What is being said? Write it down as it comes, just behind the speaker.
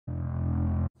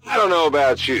don't know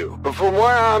about you, but from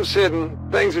where I'm sitting,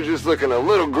 things are just looking a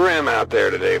little grim out there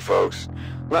today, folks.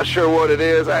 Not sure what it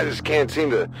is, I just can't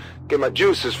seem to get my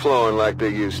juices flowing like they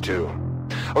used to.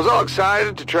 I was all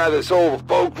excited to try this old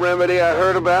folk remedy I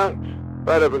heard about,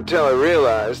 right up until I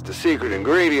realized the secret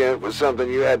ingredient was something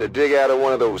you had to dig out of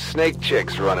one of those snake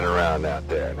chicks running around out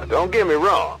there. Now don't get me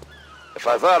wrong, if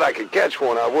I thought I could catch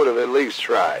one, I would have at least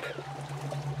tried.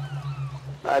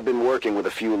 I've been working with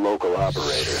a few local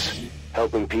operators,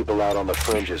 helping people out on the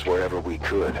fringes wherever we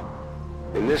could.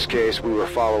 In this case, we were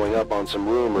following up on some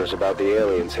rumors about the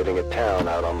aliens hitting a town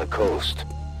out on the coast.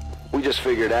 We just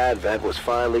figured Advent was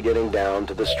finally getting down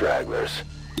to the stragglers.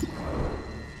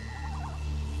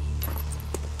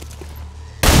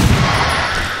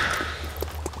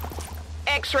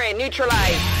 X-ray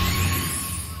neutralized.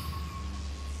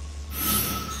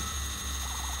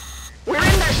 We're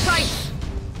in their sights.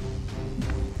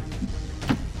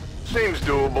 Seems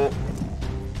doable.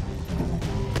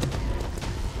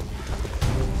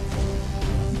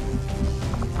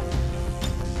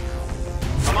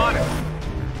 I'm on it.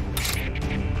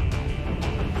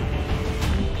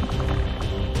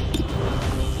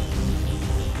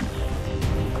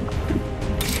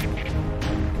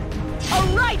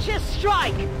 A righteous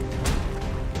strike!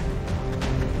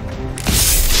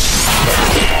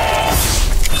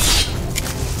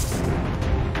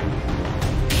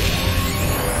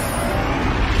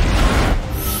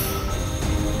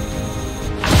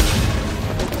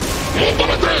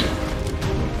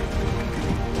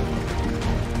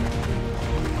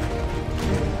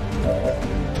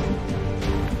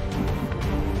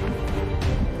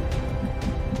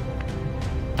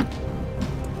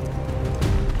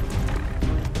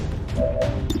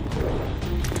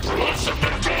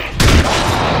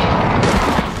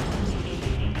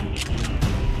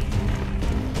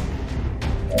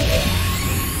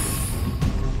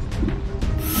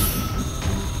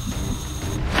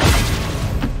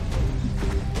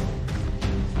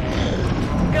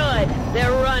 They're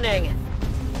running.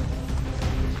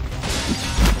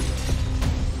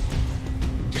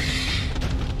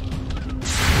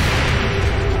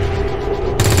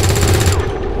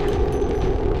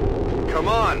 Come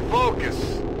on, focus.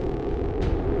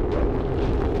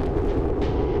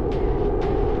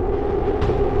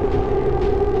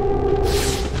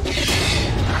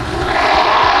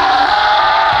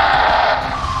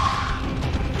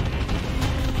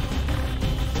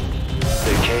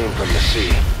 They came from the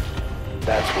sea.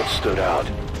 That's what stood out.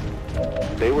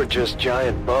 They were just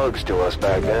giant bugs to us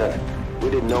back then. We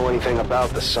didn't know anything about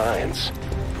the science.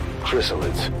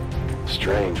 Chrysalids.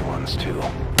 Strange ones, too.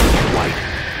 White,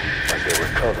 like they were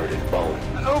covered in bone.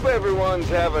 I hope everyone's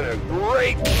having a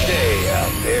great day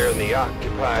out there in the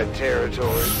occupied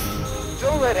territory.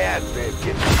 Don't let Advent get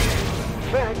you in.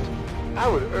 In fact, I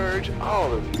would urge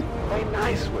all of you to play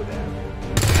nice with them.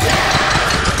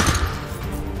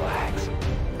 Relax.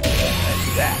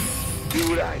 That's that. Do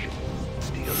what I do.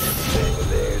 Steal everything of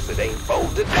theirs that ain't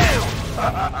bolted down.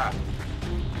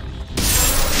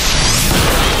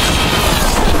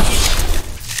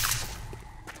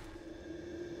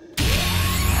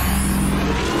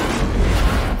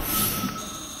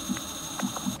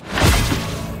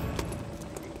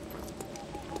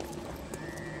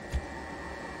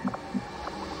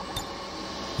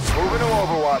 Moving to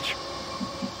Overwatch.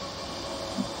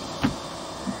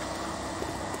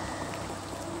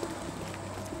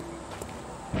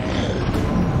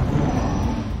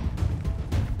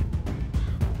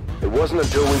 It wasn't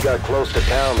until we got close to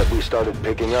town that we started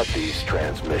picking up these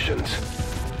transmissions.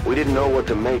 We didn't know what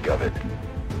to make of it.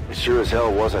 It sure as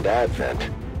hell wasn't Advent,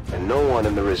 and no one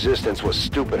in the Resistance was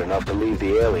stupid enough to leave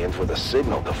the aliens with a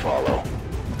signal to follow.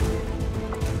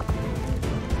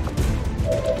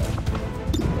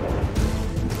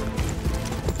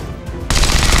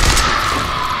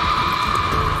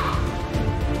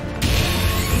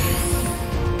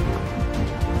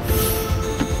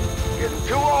 Getting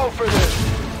too old for this.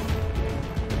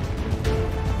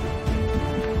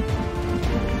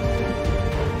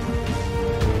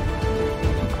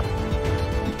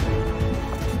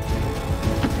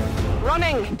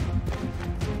 Running!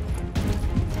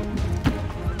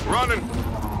 Running!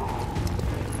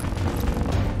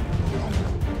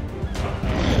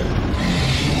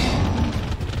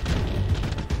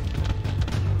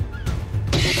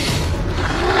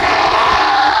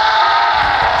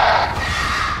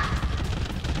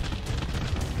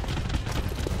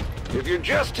 If you're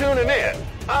just tuning in,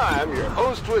 I'm your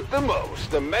host with the most,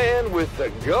 the man with the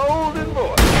golden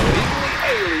voice that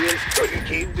even the aliens couldn't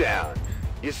keep down.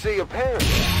 You see, apparently,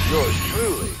 yours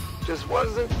truly just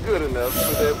wasn't good enough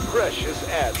for their precious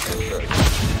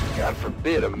Advent. God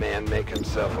forbid a man make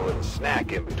himself a little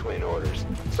snack in between orders.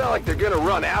 It's not like they're gonna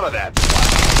run out of that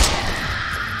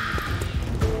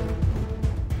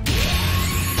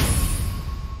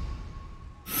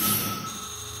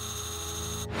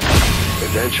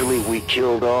Eventually, we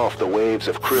killed off the waves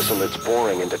of chrysalids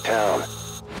pouring into town.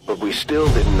 But we still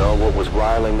didn't know what was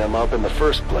riling them up in the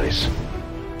first place.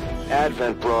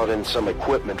 Advent brought in some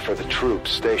equipment for the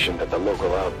troops stationed at the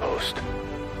local outpost.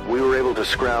 We were able to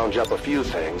scrounge up a few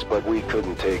things, but we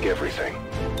couldn't take everything.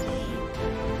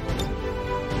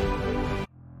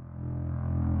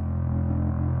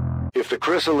 If the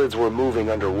chrysalids were moving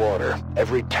underwater,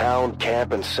 every town,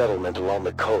 camp, and settlement along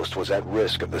the coast was at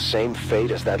risk of the same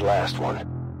fate as that last one.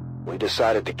 We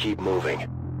decided to keep moving.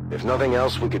 If nothing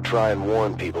else, we could try and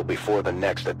warn people before the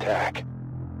next attack.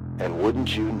 And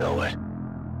wouldn't you know it?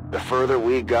 The further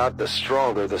we got, the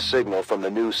stronger the signal from the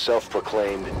new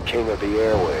self-proclaimed King of the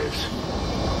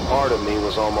Airwaves. Part of me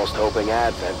was almost hoping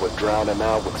Advent would drown him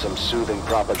out with some soothing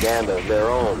propaganda of their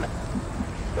own.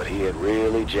 But he had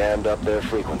really jammed up their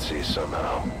frequencies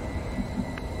somehow.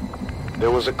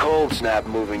 There was a cold snap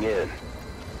moving in.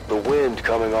 The wind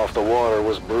coming off the water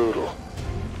was brutal.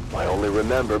 I only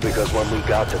remember because when we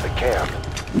got to the camp,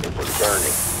 it was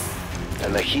burning.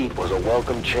 And the heat was a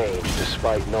welcome change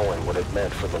despite knowing what it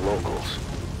meant for the locals.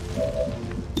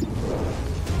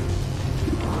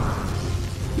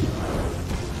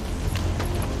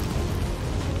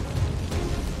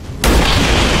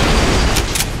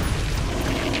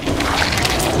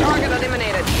 Target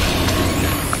eliminated.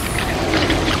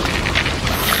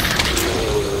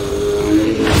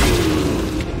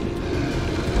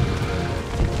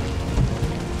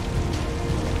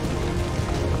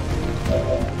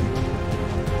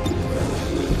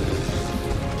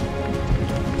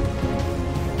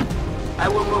 I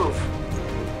will move.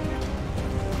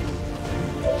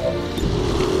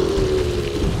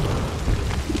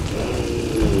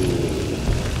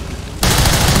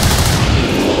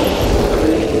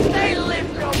 They live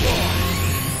no more.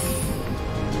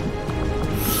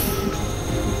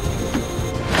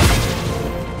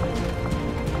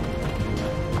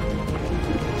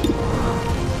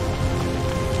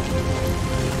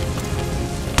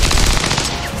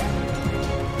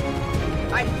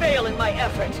 I fail in my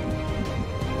effort.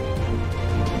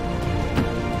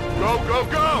 Go, go,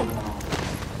 go!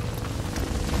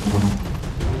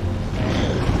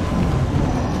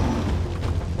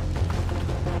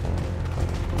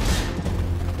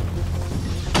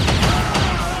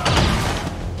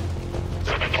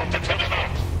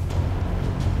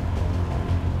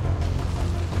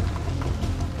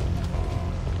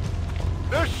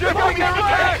 They're shipping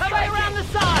attack! Coming around the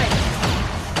side.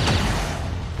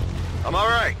 I'm all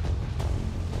right.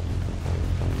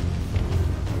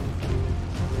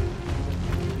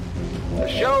 The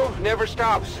show never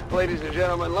stops, ladies and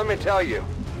gentlemen. Let me tell you,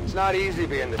 it's not easy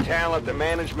being the talent, the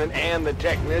management, and the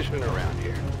technician around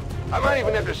here. I might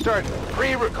even have to start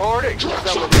pre-recording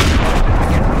some of these questions to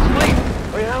get some sleep.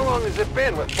 I mean, how long has it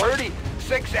been? What,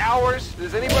 36 hours?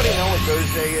 Does anybody know what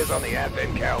Thursday is on the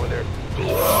Advent calendar?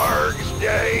 Largs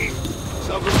Day?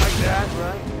 Something like that,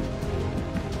 right?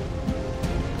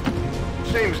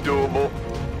 Seems doable.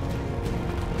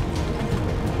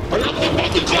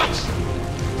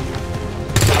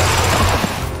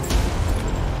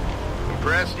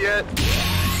 Impressed yet?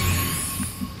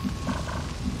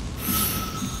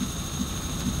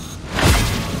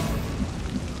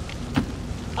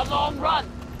 A long run.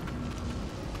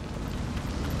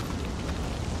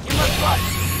 You must run.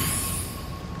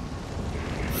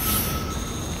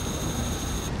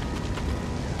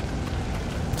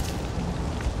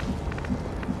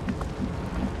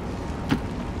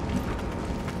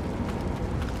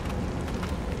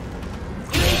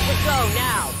 You need to go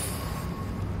now.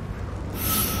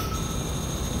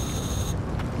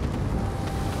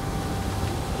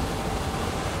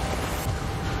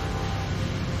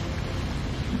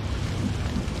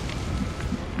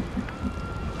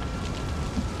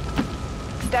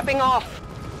 Stepping off.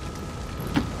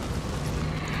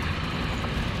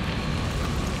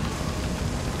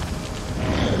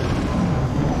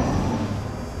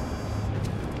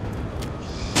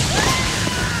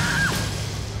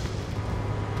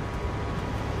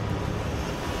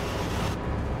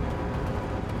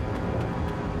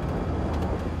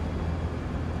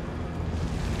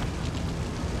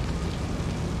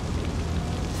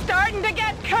 Starting to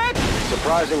get cooked.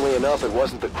 Surprisingly enough, it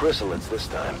wasn't the chrysalids this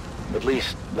time. At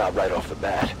least, not right off the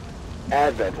bat.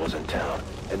 Advent was in town,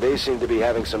 and they seemed to be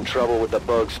having some trouble with the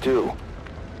bugs too.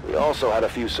 We also had a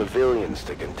few civilians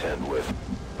to contend with.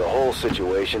 The whole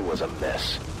situation was a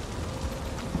mess.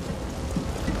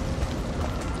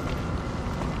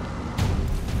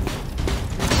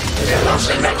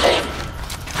 Losing the king.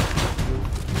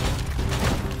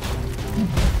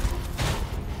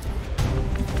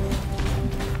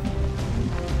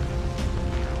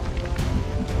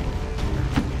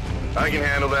 I can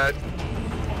handle that.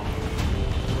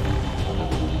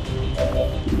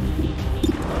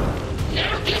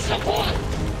 Never disappoint.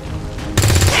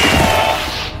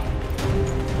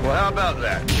 Well, how about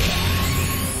that?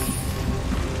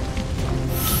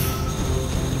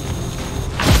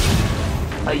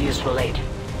 A useful aid.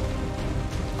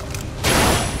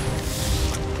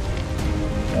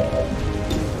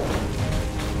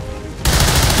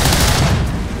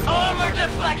 Armor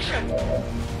deflection!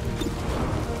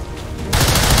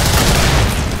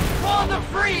 For the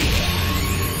free!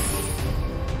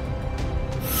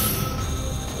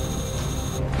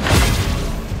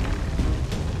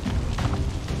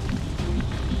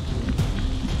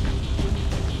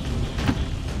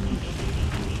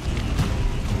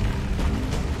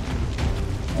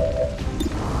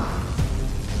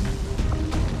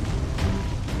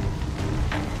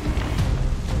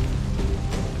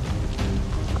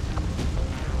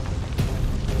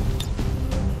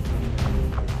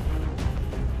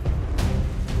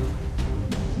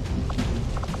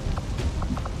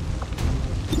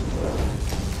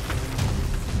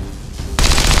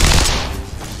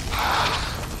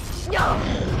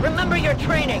 Remember your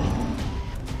training!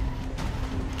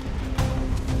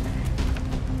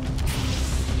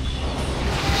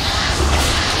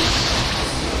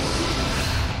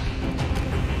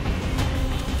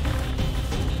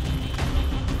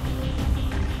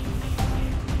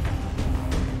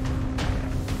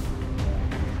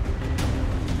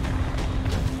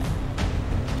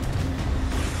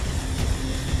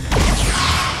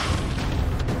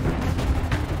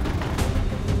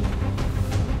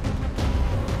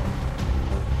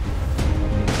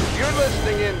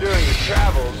 During the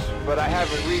travels, but I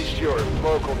haven't reached your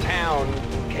local town,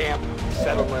 camp,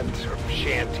 settlement, or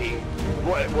shanty,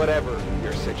 whatever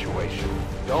your situation.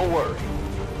 Don't worry.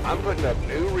 I'm putting up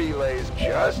new relays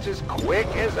just as quick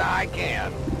as I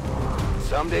can.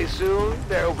 Someday soon,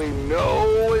 there'll be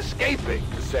no escaping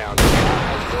the sound of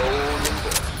my rolling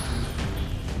door.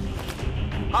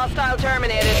 Hostile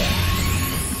terminated.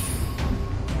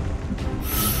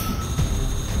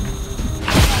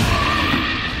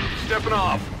 Stepping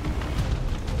off.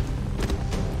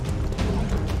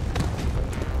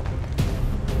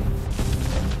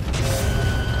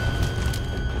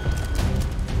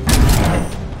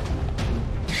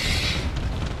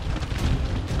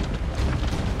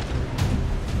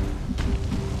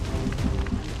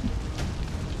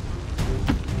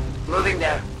 Moving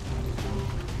there.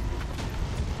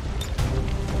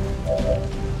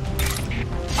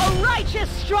 A righteous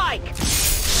strike!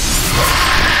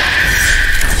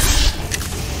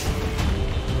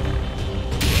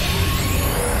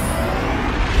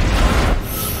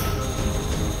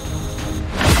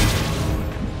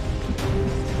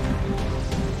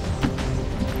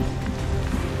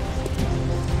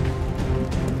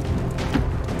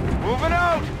 Moving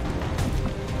out!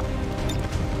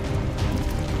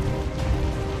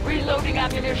 Reloading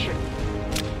ammunition.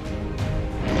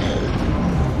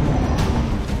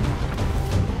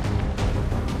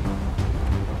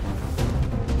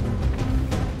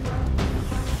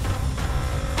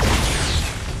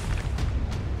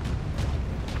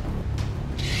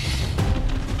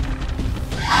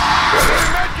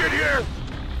 Get here!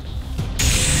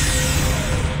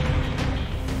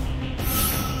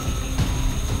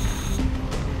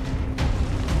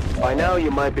 By now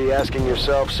you might be asking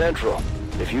yourself, Central,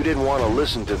 if you didn't want to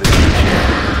listen to the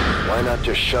DJ, why not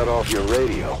just shut off your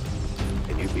radio?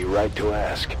 And you'd be right to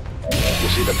ask. You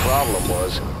see, the problem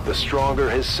was, the stronger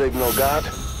his signal got,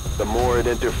 the more it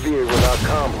interfered with our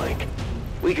comlink.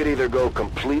 We could either go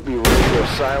completely radio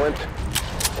silent,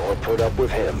 or put up with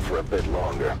him for a bit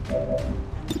longer.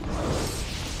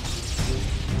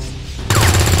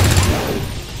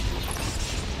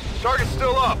 Target's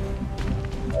still up.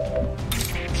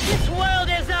 This world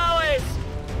is ours!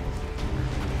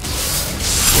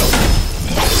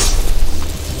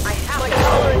 My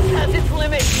tolerance has its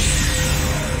limits.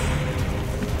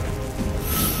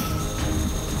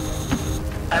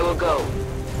 I will go.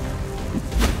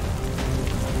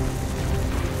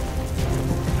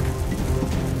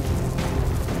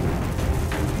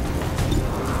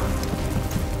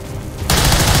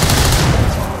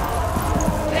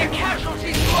 Their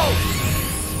casualties low.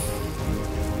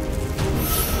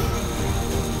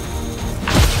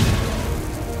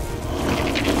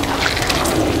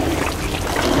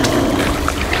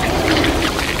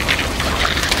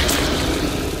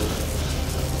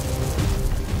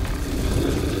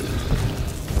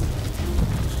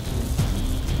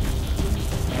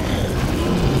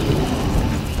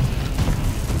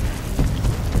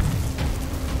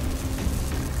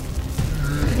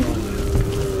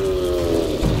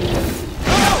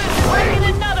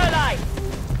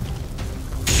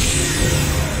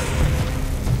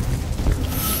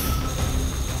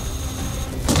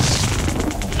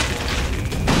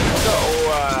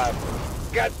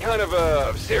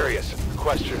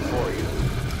 for you.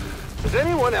 Does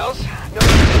anyone else notice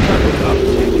an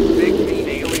uptick in big mean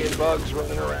alien bugs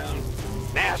running around?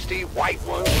 Nasty white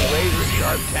ones with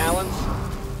razor-sharp talons?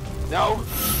 No?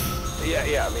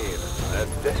 Yeah, me either.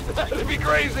 That'd be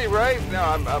crazy, right? No,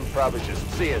 I'm probably just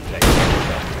seeing things.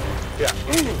 Yeah.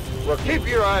 Well, keep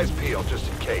your eyes peeled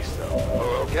just in case, though.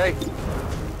 Oh, okay?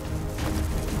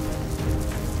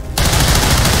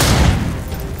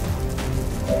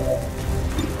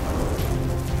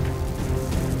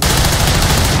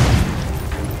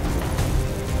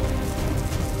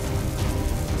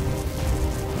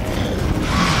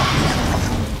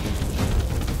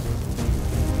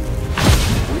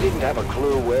 Have a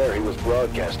clue where he was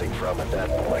broadcasting from at that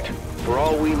point. For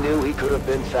all we knew, he could have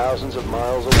been thousands of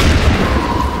miles away.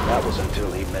 That was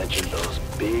until he mentioned those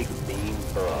big, mean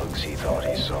bugs he thought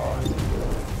he saw.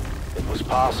 It was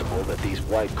possible that these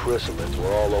white chrysalids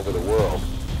were all over the world,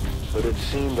 but it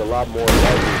seemed a lot more likely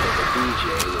that the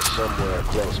DJ was somewhere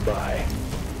close by.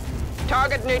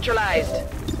 Target neutralized.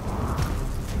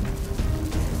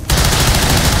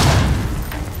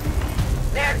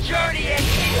 Their journey is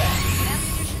here.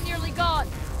 Gone.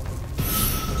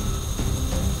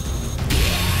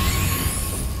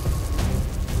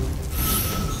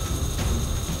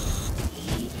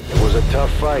 It was a tough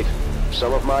fight.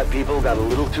 Some of my people got a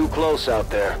little too close out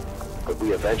there, but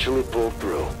we eventually pulled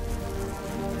through.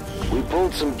 We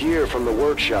pulled some gear from the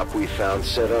workshop we found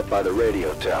set up by the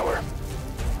radio tower.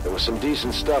 There was some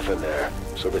decent stuff in there,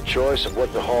 so the choice of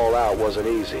what to haul out wasn't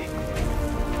easy.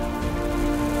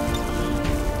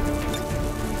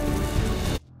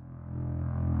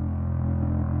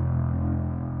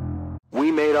 We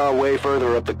made our way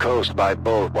further up the coast by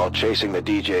boat while chasing the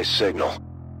DJ's signal.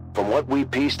 From what we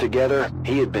pieced together,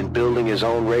 he had been building his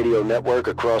own radio network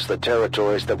across the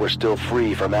territories that were still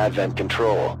free from Advent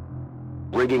control.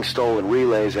 Rigging stolen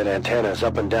relays and antennas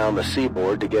up and down the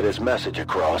seaboard to get his message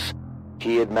across,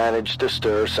 he had managed to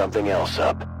stir something else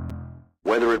up.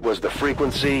 Whether it was the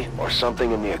frequency or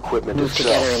something in the equipment Move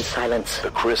itself, together in silence. the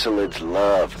chrysalids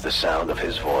loved the sound of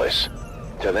his voice.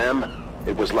 To them,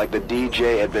 it was like the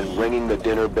DJ had been ringing the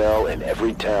dinner bell in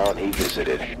every town he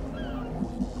visited.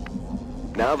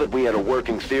 Now that we had a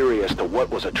working theory as to what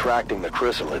was attracting the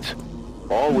chrysalids,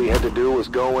 all we had to do was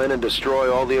go in and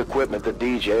destroy all the equipment the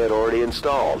DJ had already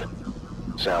installed.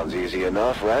 Sounds easy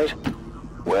enough, right?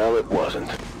 Well, it wasn't.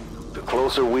 The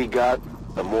closer we got,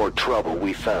 the more trouble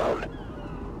we found.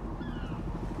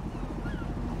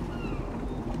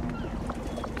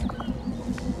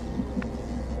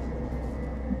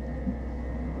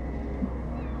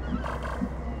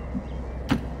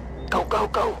 Go, go,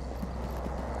 go.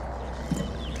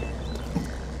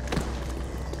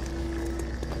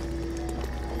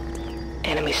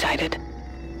 Enemy sighted.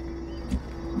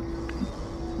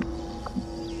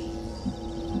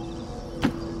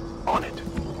 On it.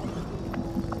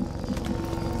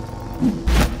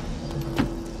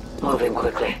 Moving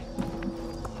quickly.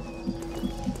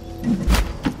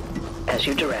 As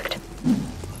you direct.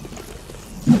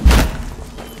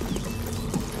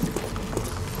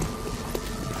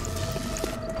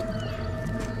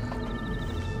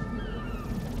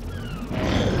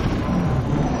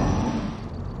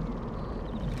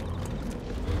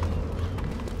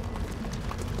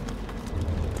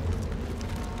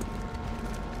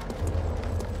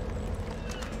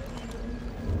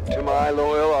 To my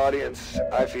loyal audience,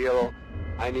 I feel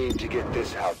I need to get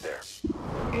this out there.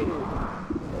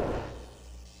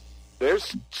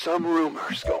 There's some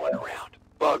rumors going around.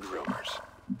 Bug rumors.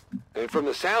 And from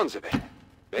the sounds of it,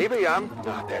 maybe I'm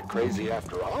not that crazy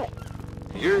after all.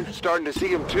 You're starting to see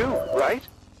them too, right?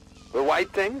 The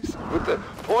white things with the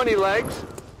pointy legs,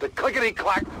 the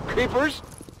clickety-clack creepers.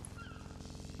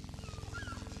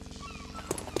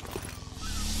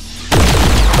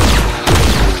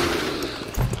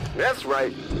 That's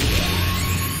right.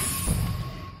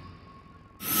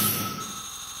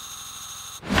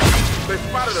 They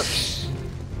spotted us.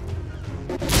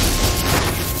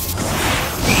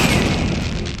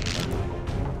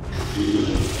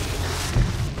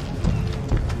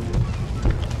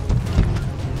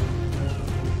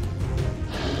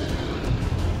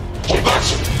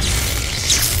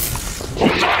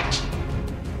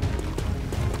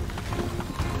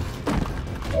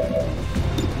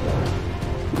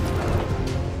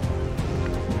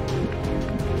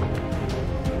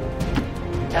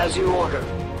 As you order.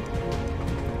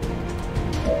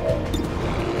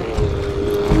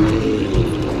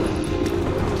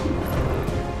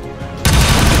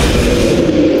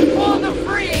 For the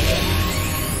free!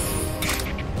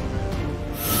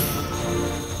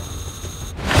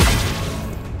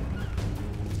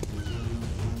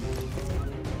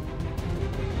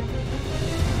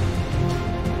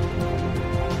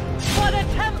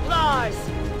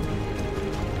 supplies.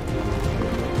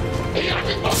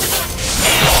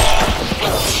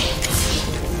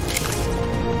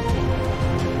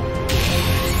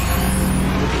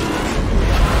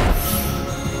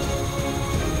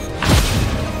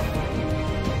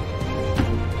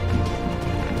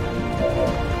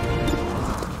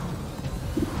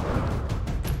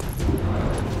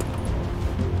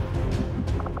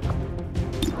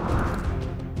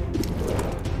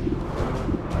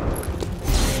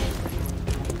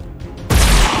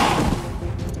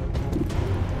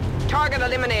 Target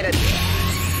eliminated.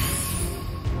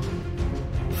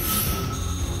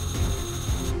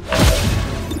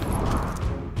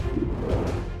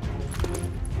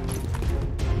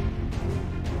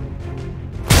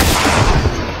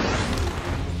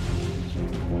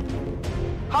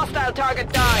 Hostile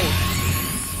target down.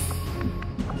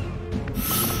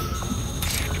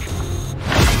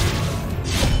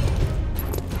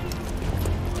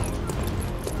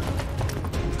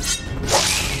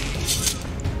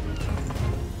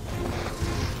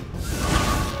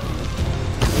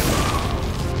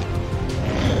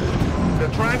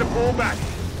 Trying to pull back.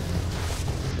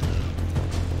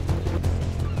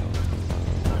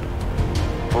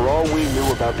 For all we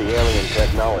knew about the alien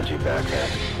technology back then,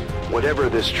 whatever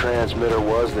this transmitter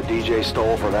was the DJ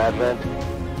stole from Advent,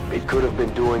 it could have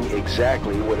been doing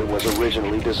exactly what it was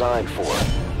originally designed for.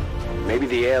 Maybe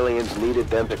the aliens needed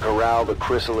them to corral the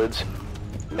chrysalids.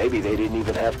 Maybe they didn't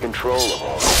even have control of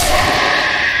all of it.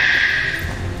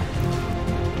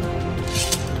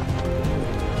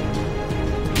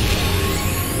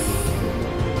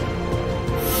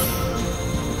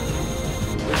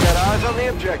 On the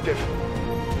objective.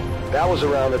 That was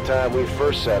around the time we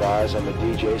first set eyes on the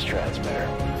DJ's transmitter.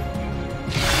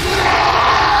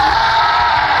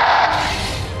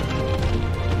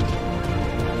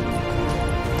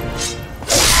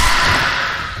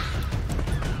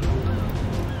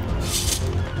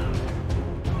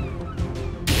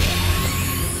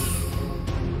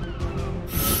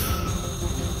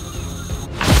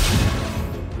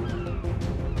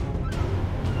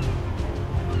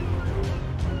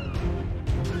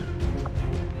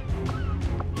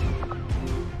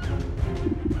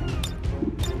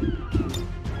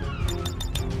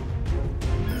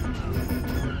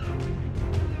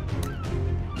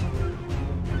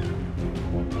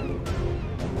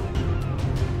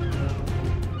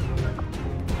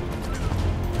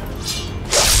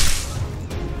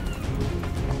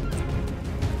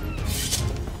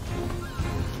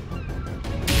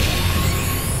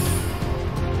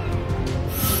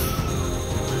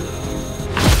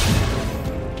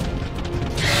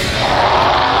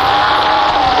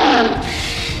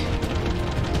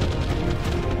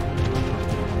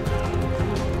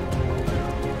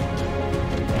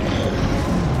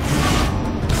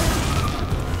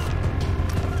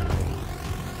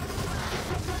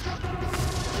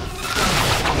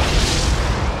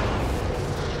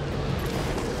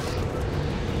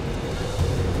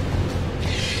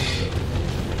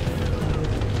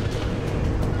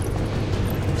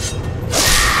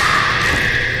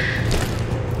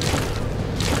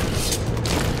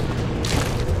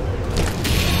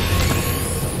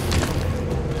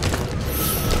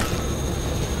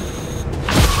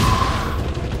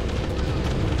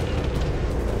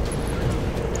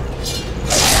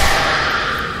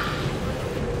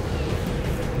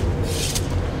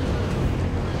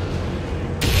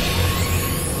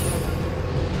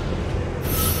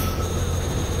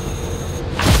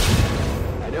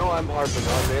 I'm harping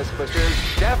on this, but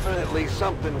there's definitely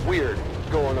something weird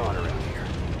going on around here.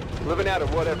 Living out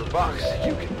of whatever box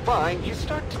you can find, you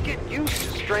start to get used to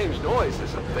strange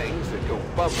noises and things that go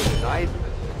bump in the night.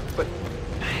 But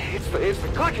it's the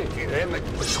clicking and the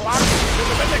clock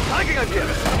and the clicking again.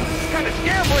 It's kind of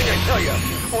gambling, I tell you.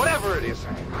 Whatever it is,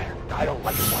 I don't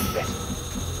like it one bit.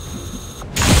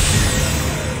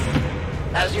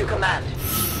 As you command.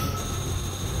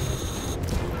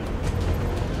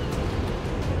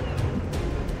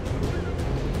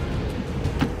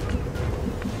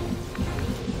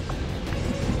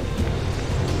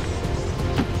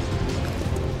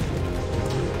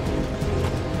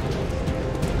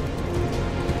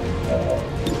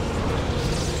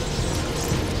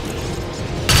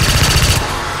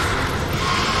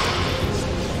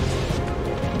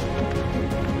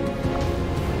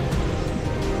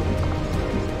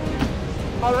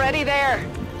 Already there.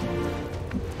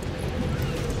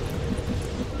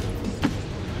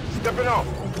 Stepping off.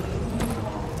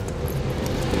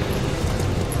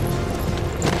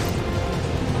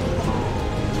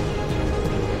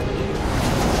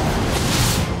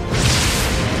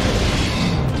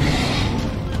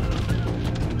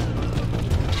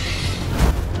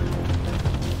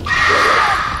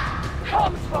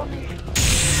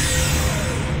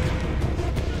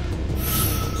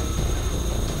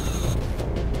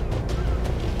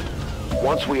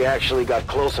 Once we actually got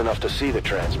close enough to see the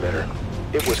transmitter,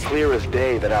 it was clear as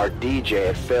day that our DJ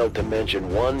had failed to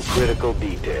mention one critical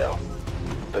detail.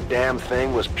 The damn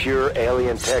thing was pure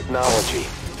alien technology,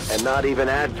 and not even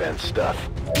Advent stuff.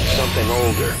 Something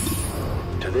older.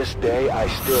 To this day, I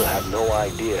still have no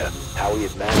idea how he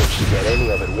had managed to get any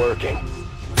of it working.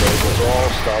 But it was all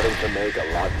starting to make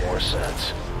a lot more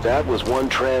sense. That was one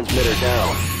transmitter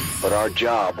down, but our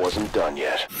job wasn't done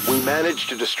yet. We managed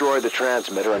to destroy the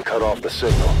transmitter and cut off the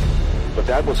signal. But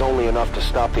that was only enough to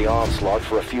stop the onslaught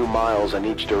for a few miles in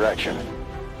each direction.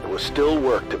 There was still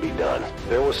work to be done.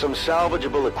 There was some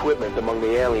salvageable equipment among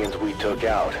the aliens we took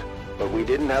out, but we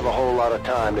didn't have a whole lot of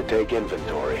time to take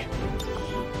inventory.